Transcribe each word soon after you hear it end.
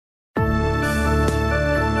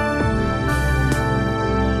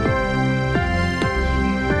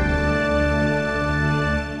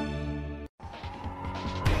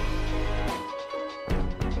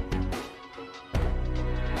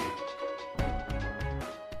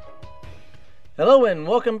Hello and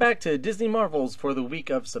welcome back to Disney Marvels for the week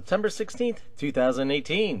of September 16th,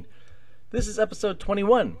 2018. This is episode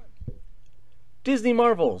 21. Disney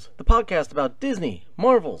Marvels, the podcast about Disney,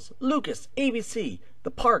 Marvels, Lucas, ABC, the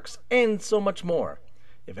parks, and so much more.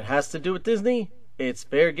 If it has to do with Disney, it's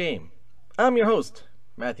fair game. I'm your host,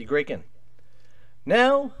 Matthew Graken.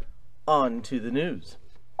 Now, on to the news.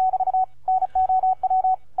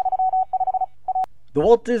 The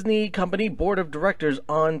Walt Disney Company Board of Directors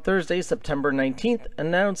on Thursday, September 19th,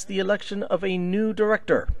 announced the election of a new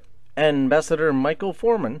director, Ambassador Michael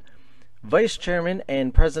Forman, Vice Chairman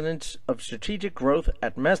and President of Strategic Growth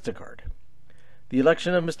at MasterCard. The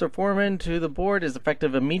election of Mr. Forman to the board is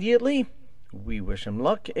effective immediately. We wish him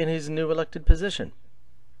luck in his new elected position.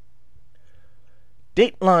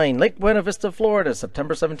 Dateline, Lake Buena Vista, Florida,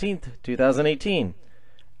 September 17th, 2018.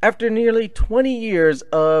 After nearly 20 years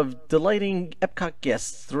of delighting Epcot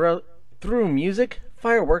guests through music,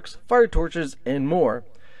 fireworks, fire torches, and more,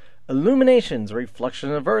 Illuminations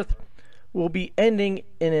Reflection of Earth will be ending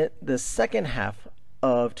in the second half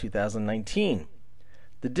of 2019.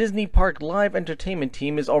 The Disney Park live entertainment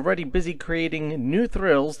team is already busy creating new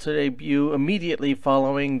thrills to debut immediately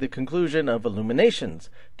following the conclusion of Illuminations,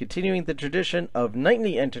 continuing the tradition of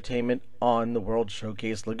nightly entertainment on the World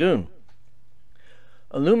Showcase Lagoon.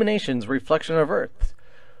 Illuminations Reflection of Earth,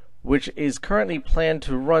 which is currently planned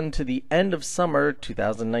to run to the end of summer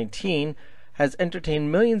 2019, has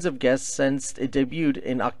entertained millions of guests since it debuted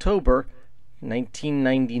in October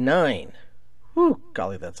 1999. Whew,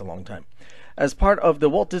 golly, that's a long time. As part of the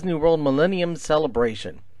Walt Disney World Millennium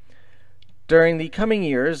Celebration. During the coming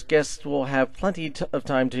years, guests will have plenty of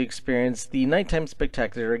time to experience the nighttime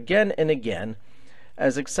spectacular again and again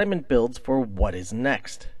as excitement builds for what is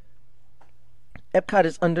next. Epcot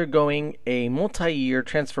is undergoing a multi-year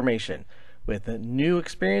transformation with new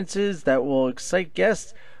experiences that will excite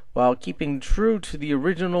guests while keeping true to the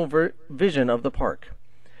original vision of the park.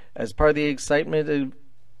 As part of the exciting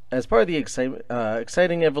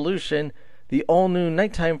evolution, the all-new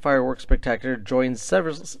nighttime fireworks spectacular joins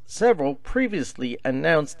several previously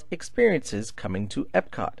announced experiences coming to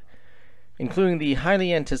Epcot, including the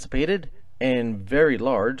highly anticipated and very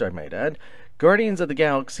large, I might add, Guardians of the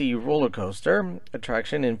Galaxy roller coaster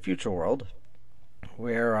attraction in Future World,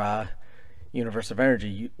 where Universe of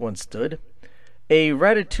Energy once stood, a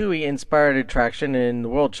Ratatouille-inspired attraction in the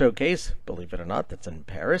World Showcase, believe it or not, that's in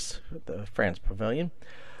Paris, the France Pavilion,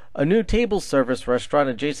 a new table service restaurant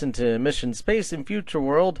adjacent to Mission Space in Future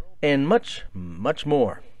World, and much, much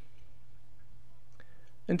more.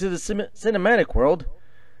 Into the cinematic world,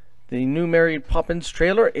 the new Mary Poppins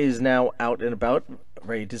trailer is now out and about,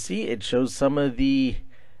 ready to see. It shows some of the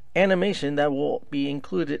animation that will be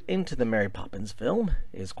included into the Mary Poppins film.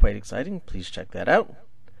 It is quite exciting. Please check that out.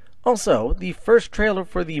 Also, the first trailer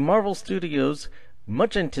for the Marvel Studios'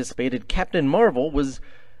 much anticipated Captain Marvel was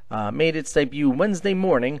made its debut Wednesday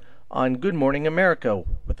morning on Good Morning America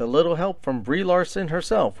with a little help from Brie Larson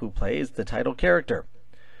herself, who plays the title character.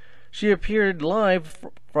 She appeared live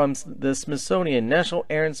from the Smithsonian National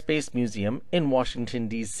Air and Space Museum in Washington,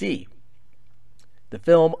 D.C. The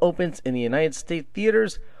film opens in the United States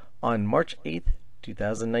theaters on March 8th,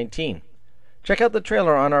 2019. Check out the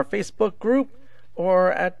trailer on our Facebook group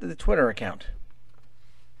or at the Twitter account.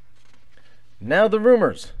 Now the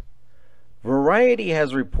rumors. Variety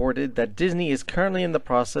has reported that Disney is currently in the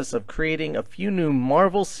process of creating a few new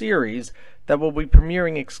Marvel series that will be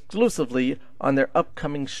premiering exclusively on their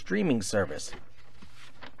upcoming streaming service.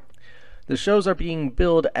 The shows are being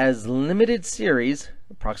billed as limited series,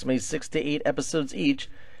 approximately 6 to 8 episodes each,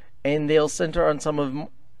 and they'll center on some of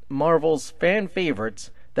Marvel's fan favorites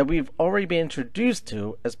that we've already been introduced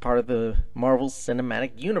to as part of the Marvel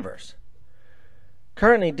Cinematic Universe.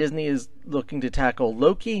 Currently, Disney is looking to tackle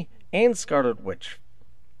Loki and Scarlet Witch.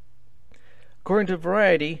 According to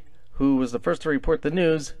Variety, who was the first to report the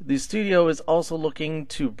news, the studio is also looking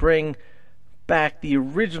to bring back the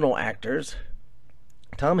original actors,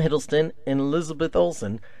 Tom Hiddleston and Elizabeth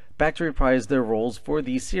Olsen, back to reprise their roles for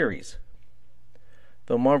the series.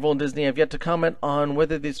 Though Marvel and Disney have yet to comment on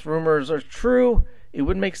whether these rumors are true, it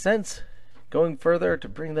would make sense going further to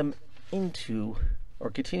bring them into or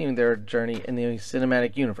continuing their journey in the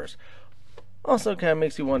cinematic universe. Also kind of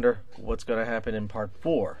makes you wonder what's going to happen in part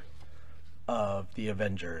 4 of the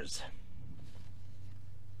Avengers.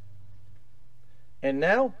 And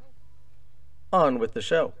now, on with the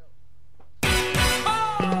show.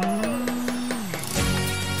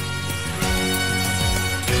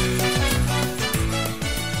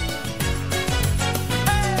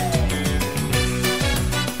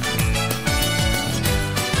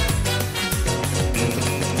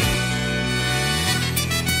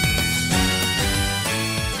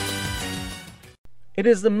 It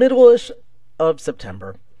is the middle-ish of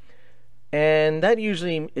September, and that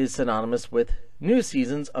usually is synonymous with new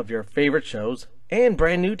seasons of your favorite shows and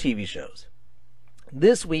brand new TV shows.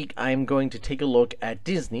 This week, I'm going to take a look at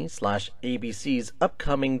Disney/ABC's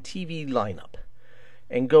upcoming TV lineup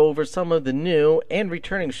and go over some of the new and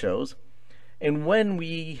returning shows and when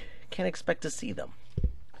we can expect to see them.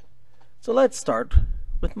 So let's start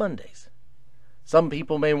with Mondays. Some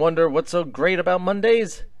people may wonder what's so great about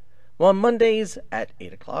Mondays. Well, on Mondays at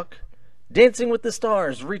 8 o'clock, Dancing with the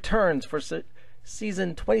Stars returns for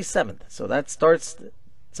season 27th, so that starts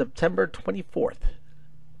September 24th.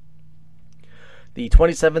 The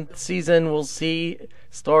 27th season will see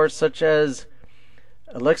stars such as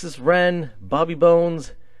Alexis Wren, Bobby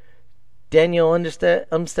Bones, Daniel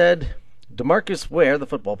Umstead, DeMarcus Ware, the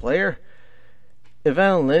football player,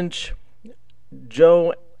 Evan Lynch,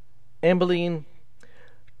 Joe Ambeline,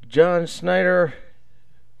 John Schneider,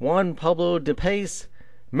 Juan Pablo de Pace,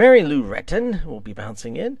 Mary Lou Retton will be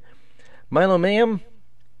bouncing in, Milo Mayhem,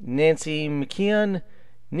 Nancy McKeon,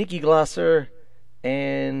 Nikki Glosser,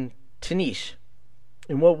 and Tanish.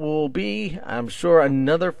 In what will be, I'm sure,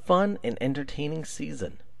 another fun and entertaining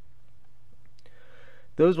season.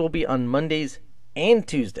 Those will be on Mondays and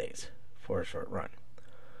Tuesdays for a short run.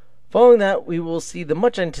 Following that, we will see the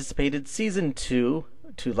much anticipated Season 2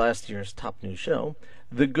 to last year's top new show,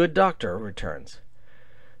 The Good Doctor, returns.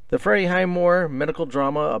 The Freddie Highmore medical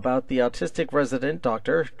drama about the autistic resident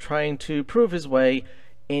doctor trying to prove his way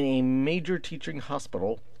in a major teaching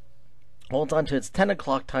hospital holds on to its 10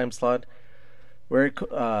 o'clock time slot where it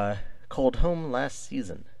called home last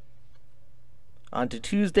season. On to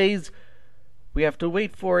Tuesdays, we have to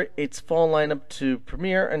wait for its fall lineup to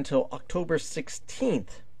premiere until October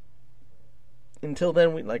 16th. Until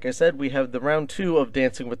then, like I said, we have the round 2 of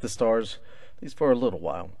Dancing with the Stars, at least for a little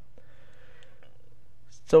while.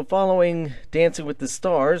 So following Dancing with the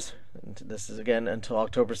Stars, and this is again until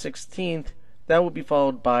October 16th, that will be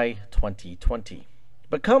followed by 2020.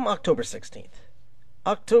 But come October 16th,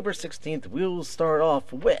 we'll start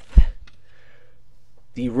off with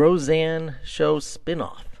the Roseanne show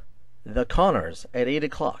spin-off, The Connors, at 8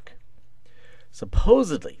 o'clock.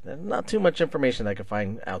 Supposedly, not too much information I can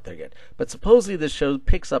find out there yet, but supposedly this show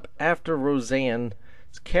picks up after Roseanne's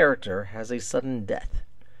character has a sudden death,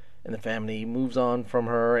 and the family moves on from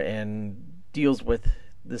her and deals with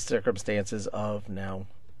the circumstances of now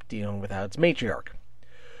dealing without its matriarch.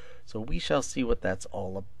 So we shall see what that's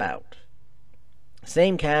all about.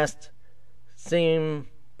 Same cast, same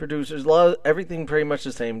producers, everything pretty much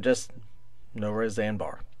the same, just no Roseanne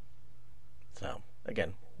Barr. So,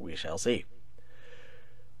 again, we shall see.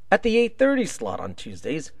 At the 8:30 slot on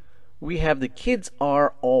Tuesdays, we have The Kids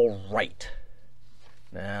Are All Right.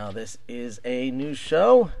 Now, this is a new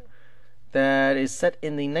show that is set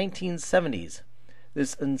in the 1970s.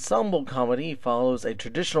 This ensemble comedy follows a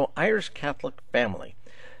traditional Irish Catholic family,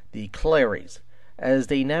 the Clarys, as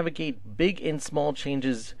they navigate big and small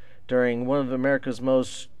changes during one of America's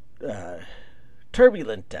most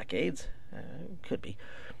turbulent decades. Could be.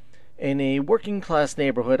 In a working-class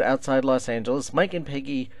neighborhood outside Los Angeles, Mike and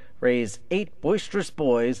Peggy raise 8 boisterous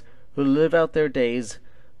boys who live out their days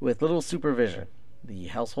with little supervision. The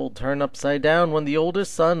household turned upside down when the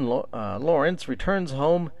oldest son, Lawrence, returns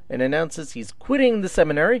home and announces he's quitting the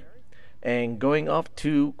seminary and going off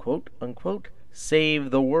to, quote-unquote,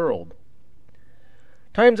 save the world.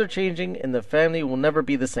 Times are changing, and the family will never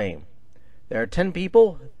be the same. There are 10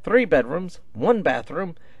 people, 3 bedrooms, 1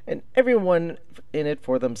 bathroom, and everyone in it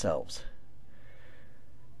for themselves.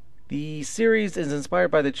 The series is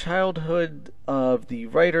inspired by the childhood of the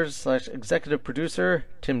writer/executive producer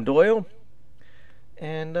Tim Doyle,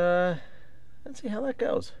 and let's see how that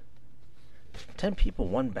goes. 10 people,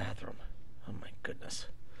 1 bathroom. Oh my goodness.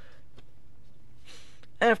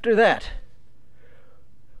 After that,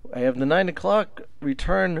 I have the 9 o'clock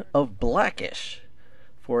return of Blackish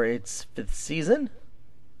for its 5th season.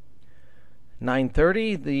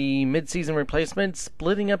 9:30, the mid-season replacement,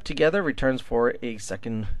 Splitting Up Together, returns for a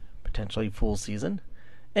second, potentially full season.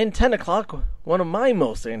 And 10 o'clock, one of my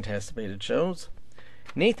most anticipated shows,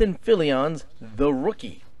 Nathan Fillion's The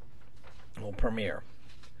Rookie, will premiere.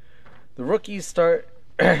 The Rookie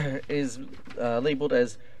is labeled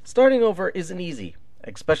as starting over isn't easy,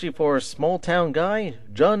 especially for a small-town guy,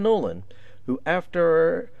 John Nolan, who,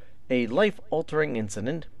 after a life-altering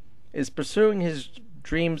incident, is pursuing his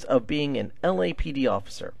dreams of being an LAPD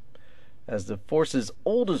officer. As the force's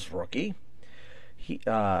oldest rookie,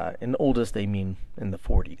 and oldest they mean in the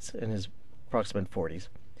 40s, in his approximate 40s,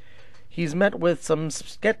 he's met with some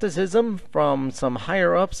skepticism from some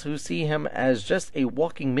higher-ups who see him as just a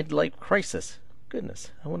walking midlife crisis.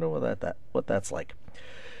 Goodness, I wonder what that's like.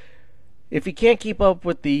 If he can't keep up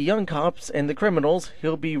with the young cops and the criminals,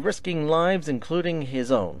 he'll be risking lives, including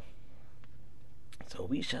his own. So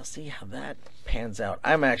we shall see how that pans out.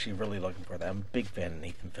 I'm actually really looking for that. I'm a big fan of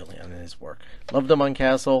Nathan Fillion and his work. Loved him on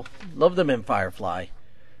Castle. Loved him in Firefly.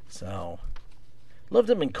 So, loved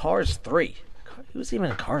him in Cars 3. He was even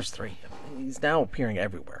in Cars 3. He's now appearing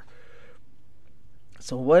everywhere.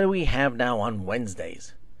 So what do we have now on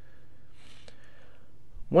Wednesdays?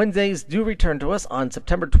 Wednesdays do return to us on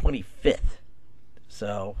September 25th.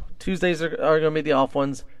 So, Tuesdays are going to be the off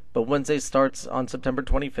ones, but Wednesday starts on September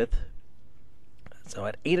 25th. So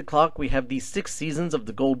at 8 o'clock, we have the 6 seasons of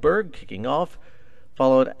The Goldberg kicking off,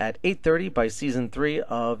 followed at 8:30 by Season 3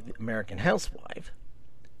 of The American Housewife.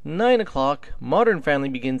 9 o'clock, Modern Family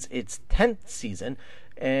begins its 10th season,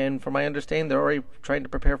 and from my understanding, they're already trying to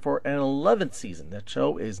prepare for an 11th season. That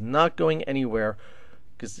show is not going anywhere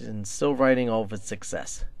because it's still riding all of its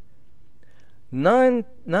success.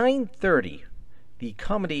 9:30, the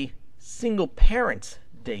comedy Single Parents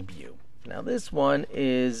debut. Now this one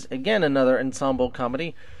is, again, another ensemble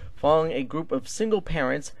comedy following a group of single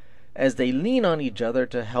parents as they lean on each other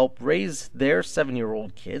to help raise their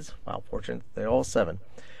 7-year-old kids, wow, fortunate they're all 7,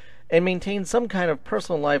 and maintain some kind of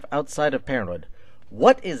personal life outside of parenthood.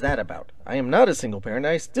 What is that about? I am not a single parent,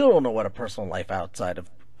 and I still don't know what a personal life outside of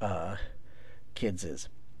kids is.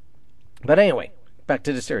 But anyway, back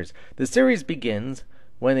to the series. The series begins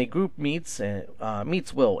when a group meets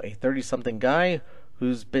Will, a 30-something guy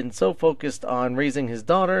who's been so focused on raising his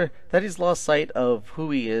daughter that he's lost sight of who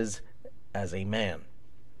he is as a man.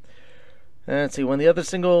 Let's see, when the other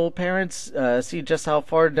single parents see just how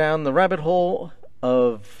far down the rabbit hole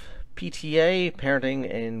of PTA,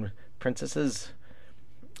 parenting and princesses,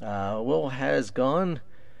 Will has gone,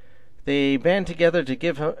 they band together to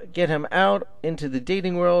get him out into the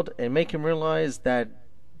dating world and make him realize that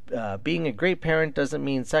being a great parent doesn't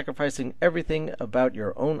mean sacrificing everything about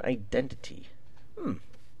your own identity.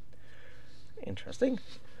 Interesting.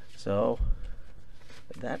 So,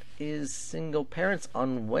 that is Single Parents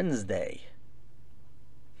on Wednesday.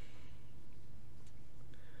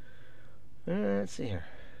 Let's see here.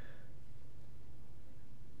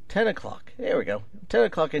 10 o'clock. There we go. 10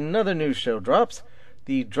 o'clock, another new show drops.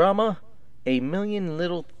 The drama, A Million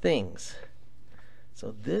Little Things.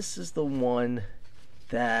 So this is the one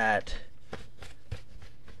that,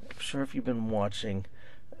 I'm sure if you've been watching,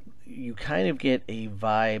 you kind of get a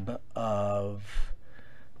vibe of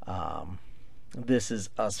This Is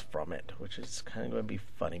Us from it, which is kind of going to be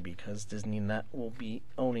funny because Disney will be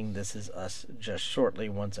owning This Is Us just shortly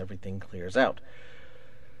once everything clears out.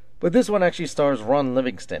 But this one actually stars Ron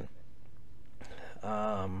Livingston.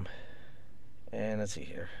 And let's see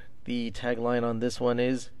here. The tagline on this one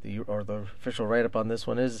is, the official write-up on this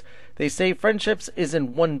one is, they say friendships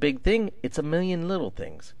isn't one big thing, it's a million little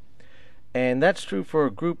things. And that's true for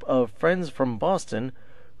a group of friends from Boston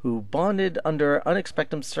who bonded under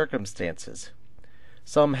unexpected circumstances.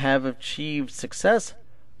 Some have achieved success,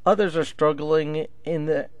 others are struggling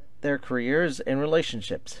in their careers and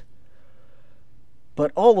relationships.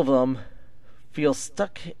 But all of them feel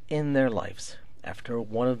stuck in their lives. After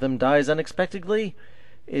one of them dies unexpectedly,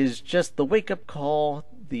 is just the wake-up call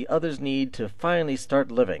the others need to finally start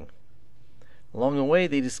living. Along the way,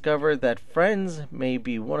 they discover that friends may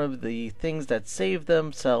be one of the things that save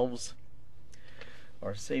themselves,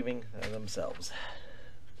 or saving themselves.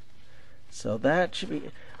 So that should be...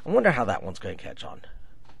 I wonder how that one's going to catch on.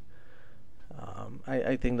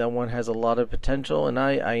 I think that one has a lot of potential, and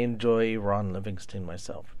I enjoy Ron Livingston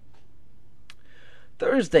myself.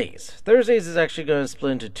 Thursdays. Thursdays is actually going to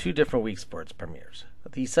split into 2 different weeks for its premieres.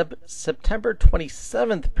 The September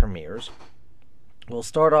 27th premieres will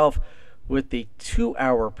start off with the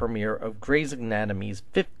 2-hour premiere of Grey's Anatomy's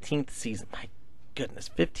 15th season. My goodness,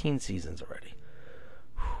 15 seasons already.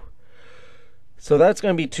 Whew. So that's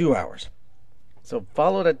going to be 2 hours. So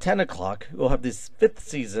followed at 10 o'clock, we'll have this 5th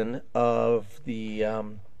season of the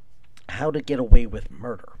How to Get Away with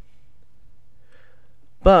Murder.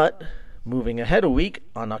 But moving ahead a week,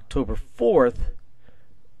 on October 4th,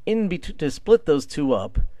 to split those 2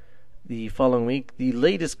 up, the following week, the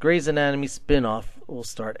latest Grey's Anatomy spin-off will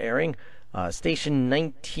start airing. Station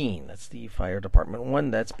 19, that's the fire department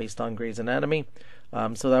one, that's based on Grey's Anatomy.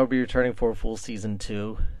 So that will be returning for a full season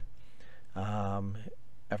 2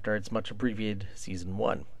 after its much abbreviated season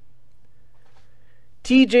 1.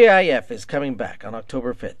 TGIF is coming back on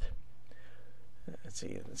October 5th. Let's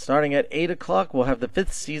see, starting at 8 o'clock, we'll have the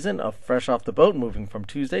 5th season of Fresh Off the Boat, moving from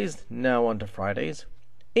Tuesdays now on to Fridays.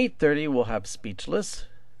 8:30, we'll have Speechless.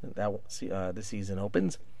 The season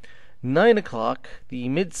opens. 9 o'clock, the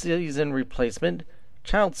mid-season replacement,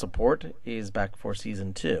 Child Support is back for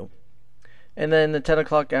season 2. And then the 10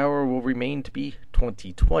 o'clock hour will remain to be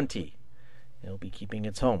 2020. It'll be keeping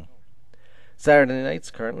its home. Saturday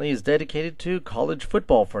nights currently is dedicated to college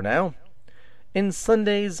football for now. And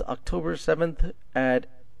Sundays, October 7th at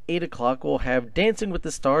 8 o'clock, we'll have Dancing with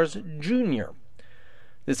the Stars Junior.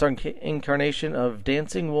 This incarnation of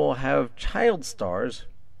dancing will have child stars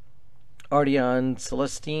Ardian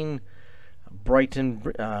Celestine, Brighton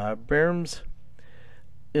Burns,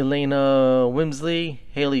 Elena Wimsley,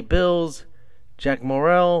 Haley Bills, Jack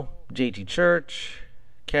Morrell, J.T. Church,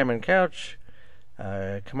 Cameron Couch,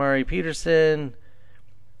 Kamari Peterson,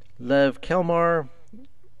 Lev Kelmar,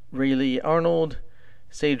 Rayleigh Arnold,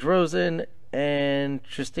 Sage Rosen, and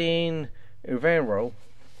Tristane Ivanro.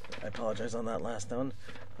 I apologize on that last one.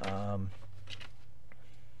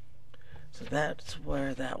 So that's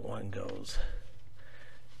where that one goes.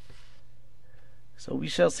 So we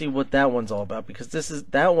shall see what that one's all about, because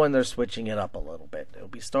that one they're switching it up a little bit. It'll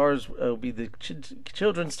be the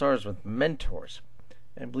children's stars with mentors.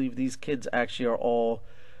 I believe these kids actually are all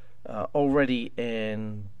already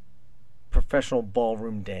in professional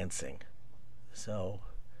ballroom dancing. So,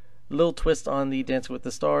 a little twist on the Dancing with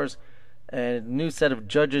the Stars, and a new set of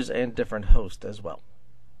judges and different hosts as well.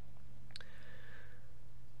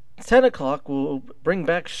 10 o'clock will bring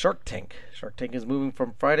back Shark Tank. Shark Tank is moving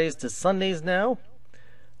from Fridays to Sundays now.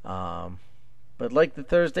 But like the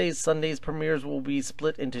Thursdays, Sundays premieres will be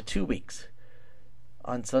split into 2 weeks.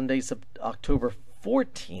 On Sunday, October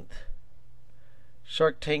 14th,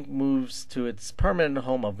 Shark Tank moves to its permanent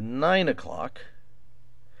home of 9 o'clock.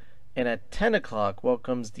 And at 10 o'clock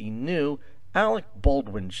welcomes the new Alec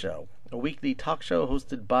Baldwin Show, a weekly talk show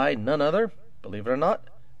hosted by none other, believe it or not,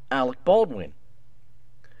 Alec Baldwin.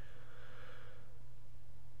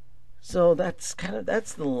 So that's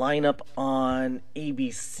the lineup on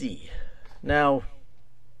ABC. Now,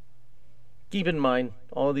 keep in mind,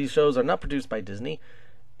 all of these shows are not produced by Disney,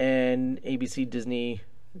 and ABC Disney,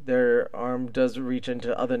 their arm does reach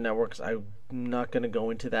into other networks. I'm not going to go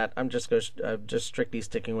into that. I'm just strictly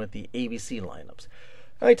sticking with the ABC lineups.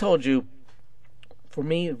 I told you, for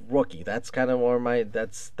me, Rookie. That's kind of where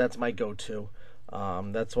that's my go-to.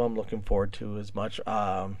 That's what I'm looking forward to as much.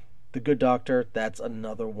 The Good Doctor, that's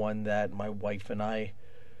another one that my wife and I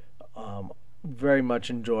very much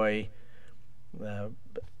enjoy.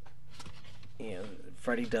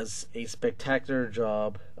 Freddie does a spectacular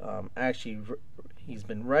job. Actually, he's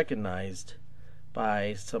been recognized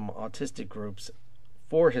by some autistic groups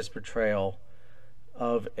for his portrayal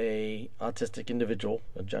of a autistic individual,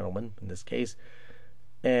 a gentleman in this case,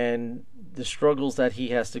 and the struggles that he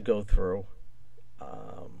has to go through.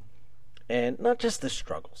 And not just the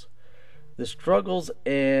struggles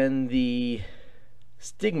and the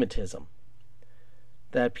stigmatism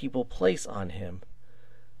that people place on him,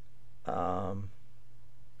 and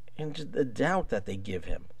just the doubt that they give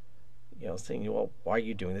him, saying, well, why are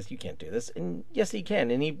you doing this? You can't do this. And yes, he can,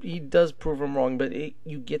 and he does prove him wrong, but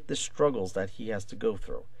you get the struggles that he has to go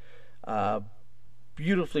through.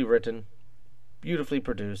 Beautifully written, beautifully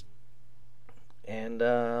produced, and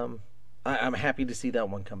I'm happy to see that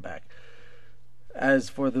one come back. As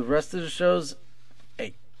for the rest of the shows,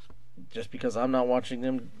 hey, just because I'm not watching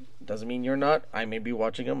them doesn't mean you're not. I may be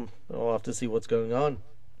watching them. We'll have to see what's going on.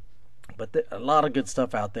 But a lot of good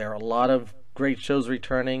stuff out there. A lot of great shows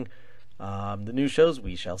returning. The new shows,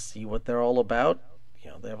 we shall see what they're all about.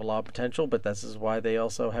 They have a lot of potential, but this is why they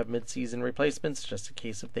also have mid-season replacements, just in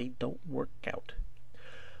case if they don't work out.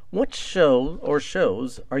 What show or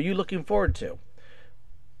shows are you looking forward to?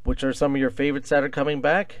 Which are some of your favorites that are coming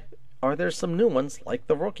back? Are there some new ones, like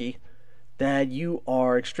The Rookie, that you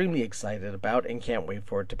are extremely excited about and can't wait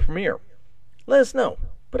for it to premiere? Let us know.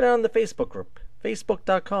 Put it on the Facebook group,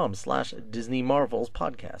 facebook.com/Disney Marvels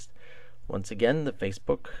Podcast. Once again, the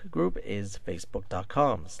Facebook group is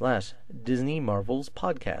facebook.com/Disney Marvels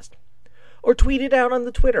Podcast. Or tweet it out on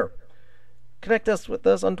the Twitter. Connect us with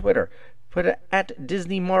us on Twitter. Put it at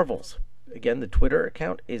Disney Marvels. Again, the Twitter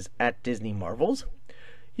account is at Disney Marvels.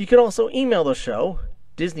 You can also email the show,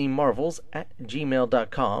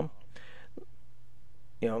 DisneyMarvels@gmail.com.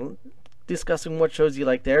 Discussing what shows you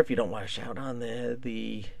like there if you don't want to shout on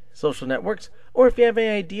the social networks. Or if you have any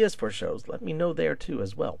ideas for shows, let me know there too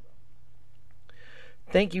as well.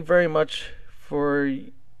 Thank you very much for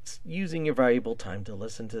using your valuable time to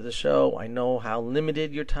listen to the show. I know how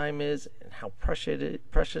limited your time is and how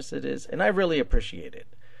precious it is, and I really appreciate it.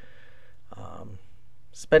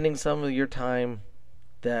 Spending some of your time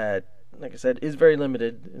that, like I said, is very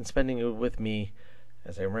limited, and spending it with me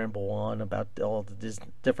as I ramble on about all the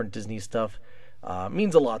different Disney stuff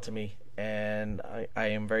means a lot to me, and and I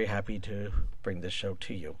am very happy to bring this show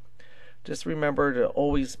to you. Just remember to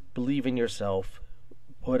always believe in yourself.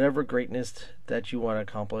 Whatever greatness that you want to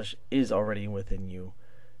accomplish is already within you.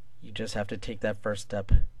 You just have to take that first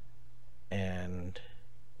step and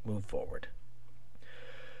move forward.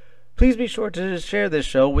 Please be sure to share this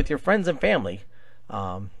show with your friends and family,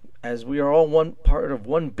 as we are all one part of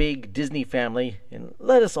one big Disney family, and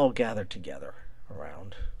let us all gather together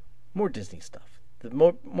around more Disney stuff.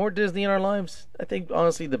 The more Disney in our lives, I think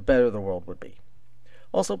honestly the better the world would be.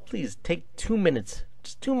 Also, please take 2 minutes,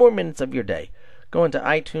 just 2 more minutes of your day. Go into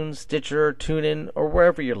iTunes, Stitcher, TuneIn, or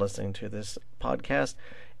wherever you're listening to this podcast,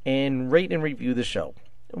 and rate and review the show.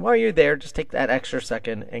 And while you're there, just take that extra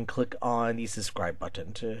second and click on the subscribe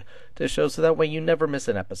button to the show so that way you never miss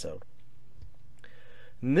an episode.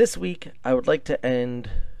 And this week, I would like to end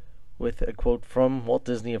with a quote from Walt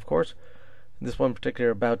Disney, of course. This one in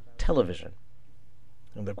particular about television.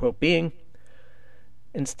 And the quote being,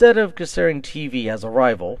 "Instead of considering TV as a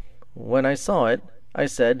rival, when I saw it, I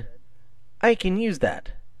said, I can use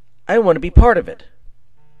that. I want to be part of it."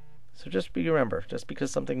 So just remember, just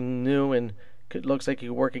because something new and looks like it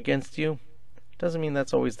could work against you, doesn't mean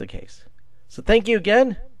that's always the case. So thank you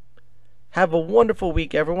again. Have a wonderful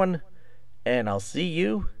week, everyone. And I'll see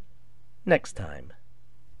you next time.